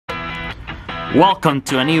Welcome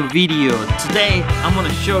to a new video. Today I'm gonna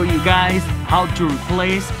show you guys how to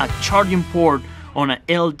replace a charging port on an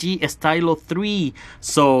LG Stylo 3.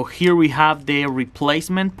 So here we have the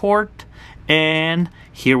replacement port, and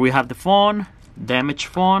here we have the phone, damaged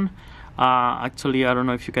phone. Actually, I don't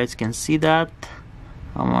know if you guys can see that.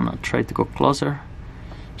 I'm gonna try to go closer.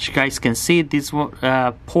 As you guys can see, this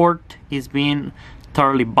port is being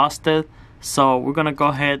thoroughly busted. So we're gonna go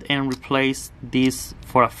ahead and replace this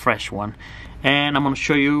for a fresh one, and I'm gonna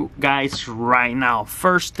show you guys right now.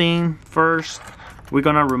 First thing first, we're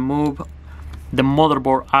gonna remove the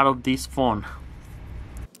motherboard out of this phone.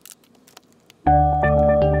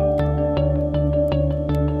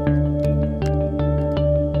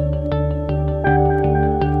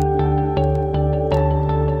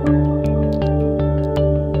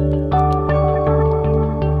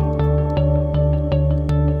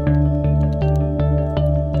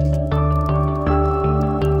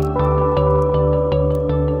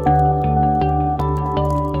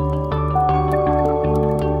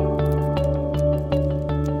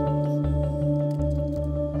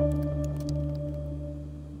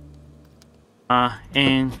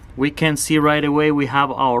 And we can see right away we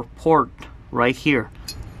have our port right here.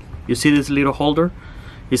 You see this little holder?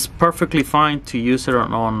 It's perfectly fine to use it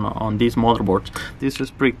on these motherboards. This is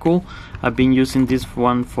pretty cool. I've been using this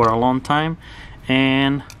one for a long time,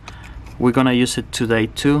 and we're gonna use it today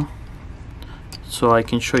too, so I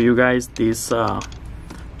can show you guys this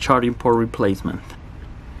charging port replacement.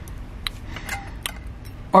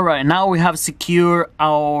 Alright, now we have secured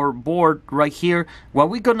our board right here. What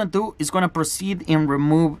we're gonna do is gonna proceed and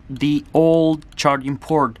remove the old charging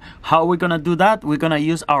port. How are we gonna do that? We're gonna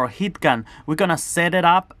use our heat gun. We're gonna set it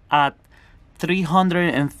up at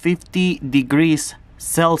 350 degrees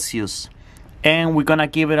Celsius, and we're gonna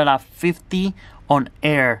give it a 50 on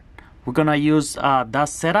air. We're gonna use that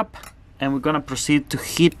setup, and we're gonna proceed to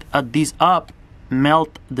heat this up,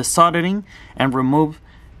 melt the soldering, and remove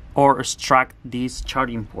or extract this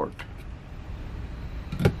charging port.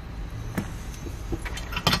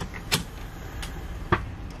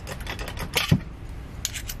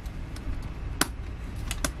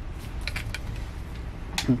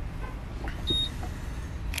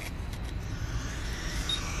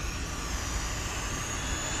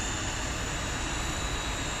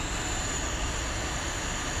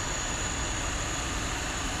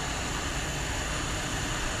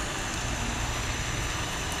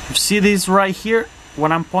 You see this right here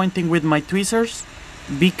when I'm pointing with my tweezers?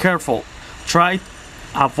 Be careful. Try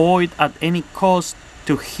avoid at any cost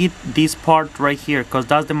to hit this part right here, because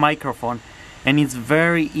that's the microphone and it's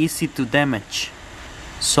very easy to damage.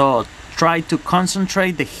 So try to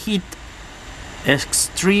concentrate the heat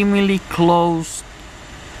extremely close.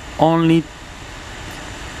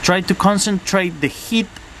 Try to concentrate the heat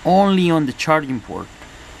only on the charging port.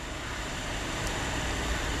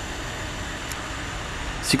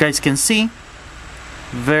 As you guys can see,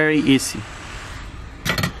 very easy.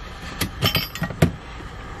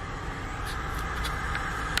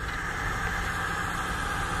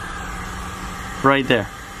 Right there.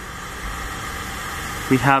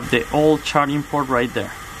 We have the old charging port right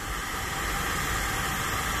there.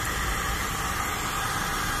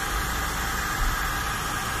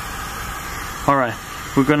 Alright,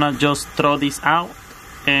 we're gonna just throw this out,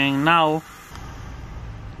 and now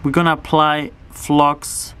we're gonna apply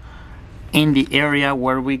flux in the area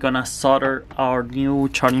where we're gonna solder our new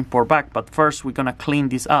charging port back. But first we're gonna clean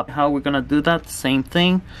this up. How we're gonna do that? Same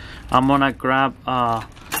thing. I'm gonna grab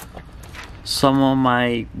some of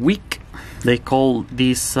my wick. They call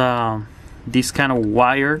this kind of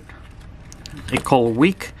wire, they call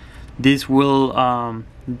wick. This will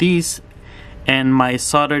this and my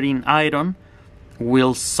soldering iron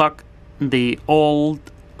will suck the old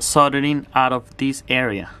soldering out of this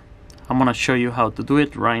area. I'm gonna show you how to do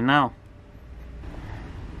it right now.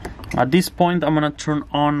 At this point, I'm gonna turn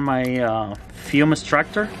on my fume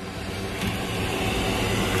extractor.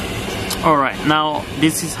 Alright, now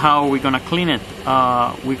this is how we're gonna clean it.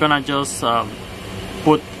 We're gonna just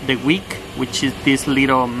put the wick, which is this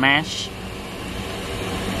little mesh,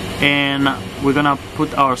 and we're gonna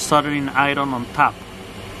put our soldering iron on top,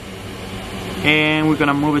 and we're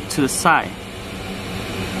gonna move it to the side.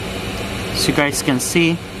 So you guys can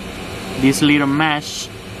see, this little mesh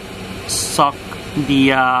suck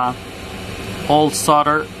the old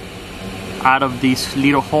solder out of these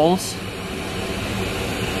little holes.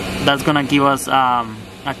 That's gonna give us a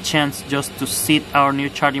chance just to sit our new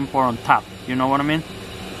charging port on top. You know what I mean?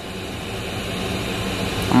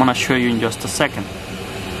 I'm gonna show you in just a second.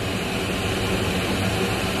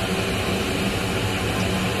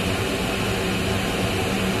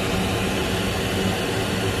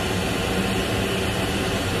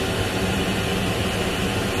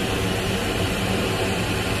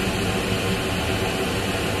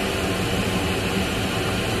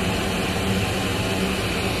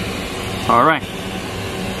 All right,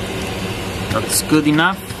 that's good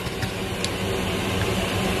enough.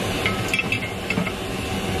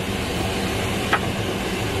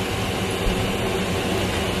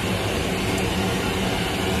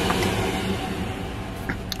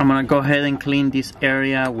 I'm gonna go ahead and clean this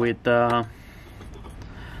area with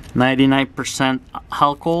 99%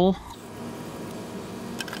 alcohol.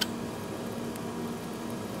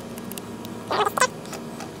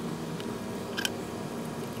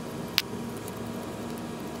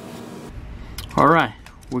 Alright,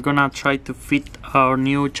 we're gonna try to fit our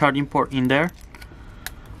new charging port in there.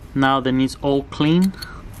 Now that it's all clean,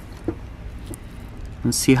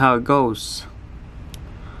 and see how it goes.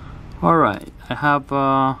 Alright,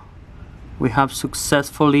 we have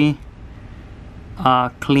successfully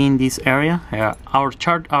cleaned this area.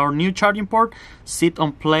 Our new charging port sit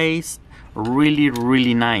on place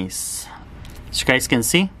really nice. As you guys can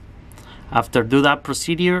see, after do that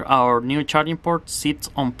procedure, our new charging port sits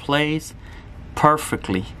on place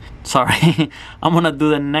perfectly. Sorry, I'm gonna do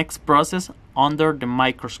the next process under the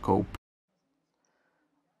microscope.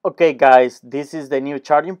 Okay guys, this is the new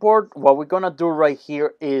charging port. What we're gonna do right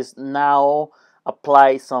here is now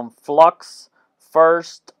apply some flux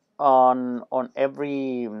first on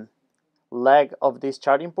every leg of this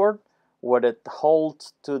charging port where it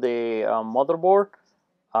holds to the motherboard.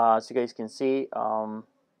 As you guys can see,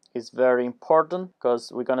 it's very important because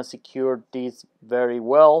we're gonna secure this very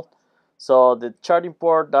well so the charging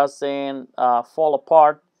port doesn't fall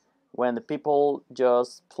apart when the people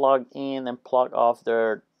just plug in and plug off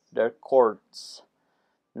their cords.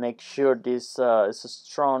 Make sure this is a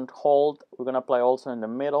strong hold. We're gonna apply also in the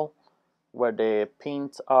middle where the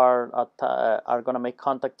pins are gonna make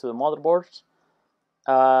contact to the motherboards,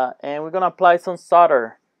 and we're gonna apply some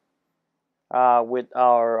solder with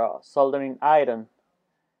our soldering iron.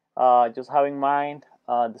 Just have in mind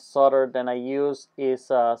the solder that I use is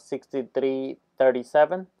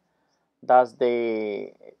 6337. That's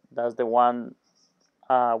the one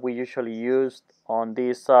we usually use on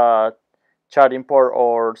this charging port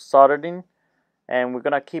or soldering, and we're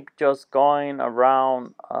gonna keep just going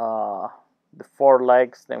around the 4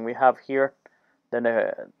 legs that we have here, then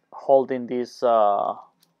holding this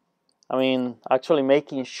actually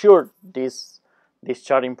making sure this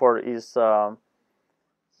charging port is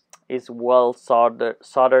well soldered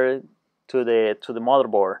to the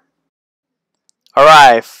motherboard.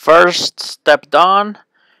 Alright, first step done,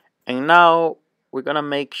 and now we're gonna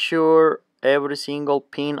make sure every single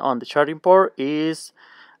pin on the charging port is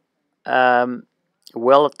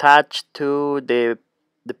well attached to the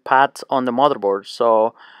pads on the motherboard.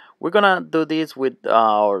 So we're gonna do this with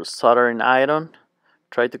our soldering iron.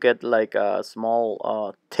 Try to get like a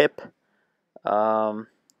small tip,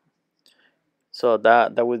 so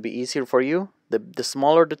that would be easier for you. The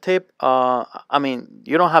smaller the tip,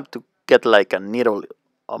 you don't have to get like a needle,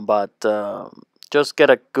 but just get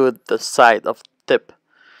a good side of tip,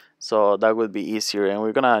 so that would be easier. And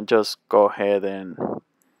we're gonna just go ahead and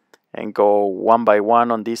go one by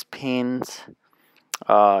one on these pins,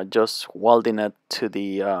 just welding it to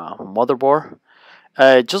the motherboard.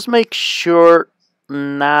 Just make sure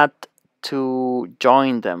not to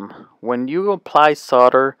join them. When you apply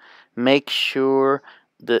solder, make sure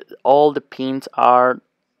that all the pins are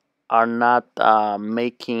not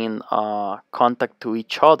making contact to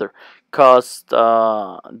each other, because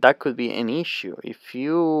that could be an issue. If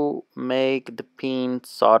you make the pins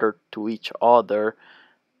solder to each other,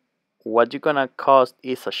 what you're gonna cause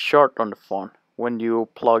is a short on the phone when you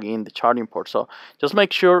plug in the charging port. So just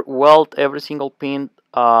make sure weld every single pin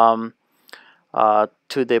to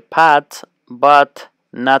the pads, but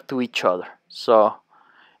not to each other. So,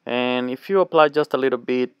 and if you apply just a little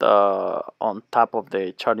bit on top of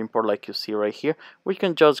the charging port like you see right here, we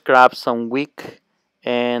can just grab some wick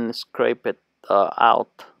and scrape it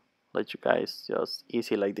out. Let you guys just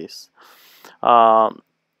easy like this.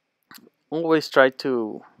 Always try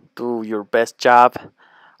to do your best job.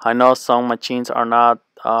 I know some machines are not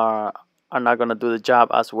gonna do the job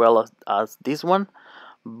as well as this one,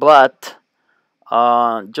 but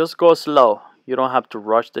just go slow. You don't have to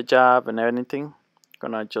rush the job and anything.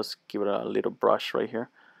 Gonna just give it a little brush right here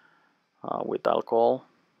with alcohol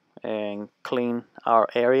and clean our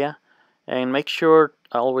area, and make sure,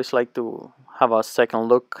 I always like to have a second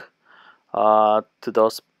look to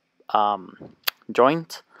those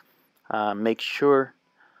joints. Make sure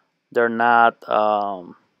they're not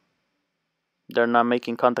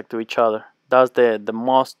making contact to each other. That's the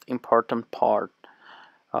most important part.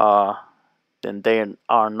 Then they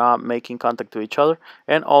are not making contact to each other,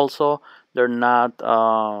 and also they're not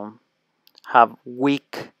have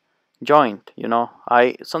weak joint, you know.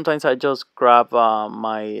 I sometimes I just grab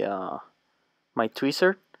my my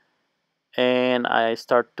tweezer and I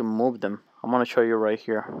start to move them. I'm gonna show you right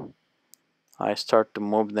here. I start to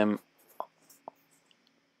move them.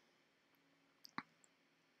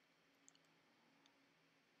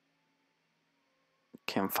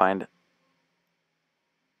 Can't find it.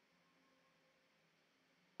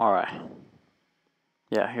 All right.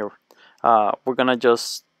 Yeah, here. We're gonna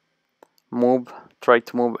just try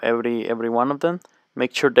to move every one of them.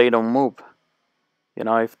 Make sure they don't move. You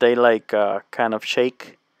know, if they like kind of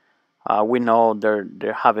shake, we know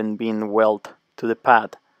they haven't been welded to the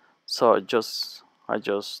pad. So I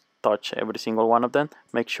just touch every single one of them.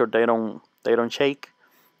 Make sure they don't shake.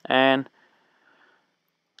 And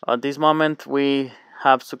at this moment, we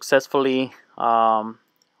have successfully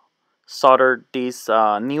soldered this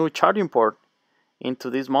new charging port into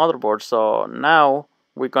this motherboard. So now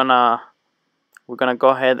we're gonna go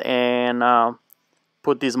ahead and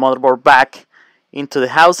put this motherboard back into the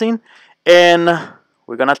housing, and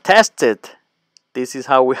we're gonna test it. This is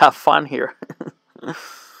how we have fun here.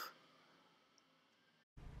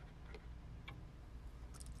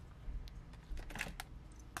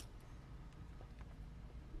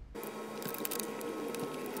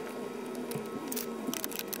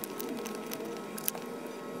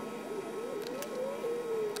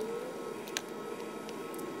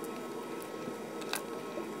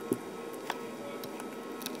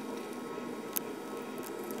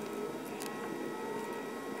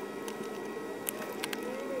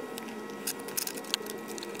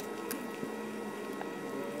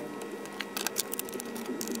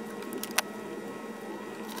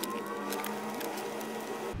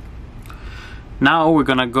 Now we're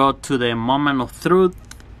gonna go to the moment of truth.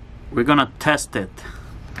 We're gonna test it.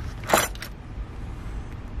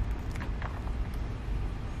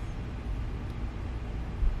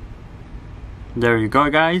 There you go,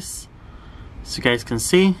 guys. As you guys can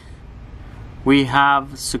see, we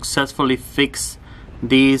have successfully fixed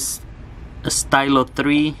this Stylo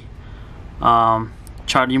 3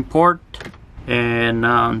 charging port.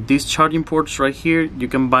 And these charging ports right here, you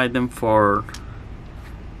can buy them for,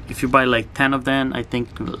 if you buy like 10 of them, I think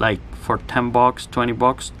like for 10 bucks, 20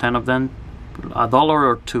 bucks, 10 of them, $1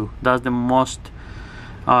 or $2. That's the most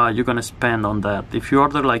you're gonna spend on that. If you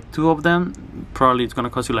order like 2 of them, probably it's gonna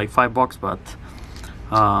cost you like 5 bucks. But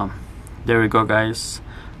there you go, guys.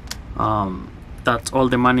 That's all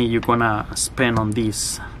the money you're gonna spend on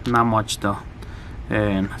this. Not much though.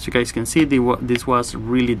 And as you guys can see, this was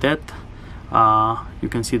really dead. You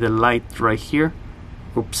can see the light right here.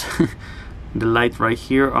 Oops. The light right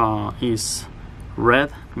here is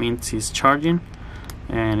red, means it's charging.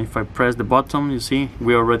 And if I press the button, you see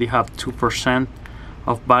we already have 2%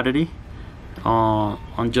 of battery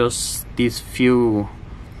on just these few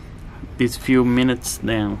minutes.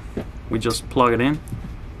 Then we just plug it in.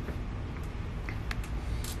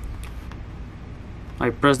 I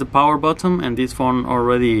press the power button and this phone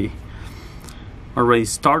already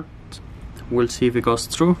start. We'll see if it goes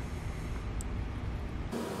through.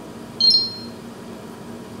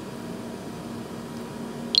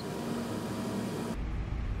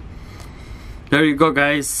 There you go,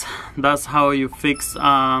 guys. That's how you fix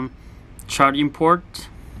charging port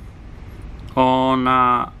on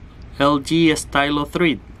LG Stylo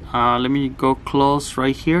 3. Let me go close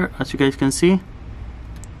right here. As you guys can see,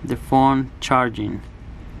 the phone charging.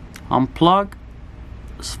 Unplug,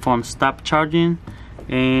 phone stop charging,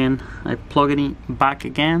 and I plug it in back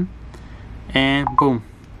again, and boom,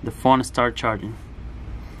 the phone start charging.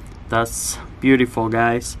 That's beautiful,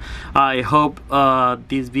 guys. I hope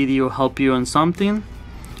this video helped you on something.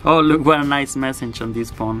 Oh, look what a nice message on this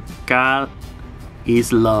phone. God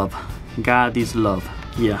is love. God is love.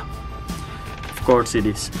 Yeah, of course it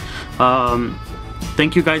is.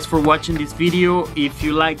 Thank you guys for watching this video. If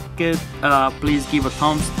you like it, please give a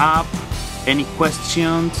thumbs up. Any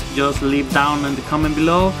questions, just leave down in the comment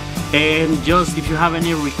below. And just if you have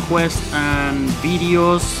any requests and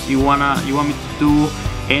videos you want me to do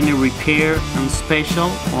any repair and special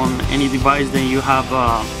on any device that you have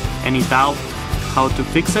any doubt how to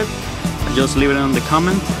fix it, just leave it in the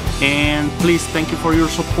comment. And please, thank you for your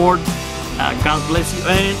support. God bless you,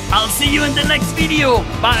 and I'll see you in the next video.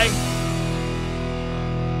 Bye.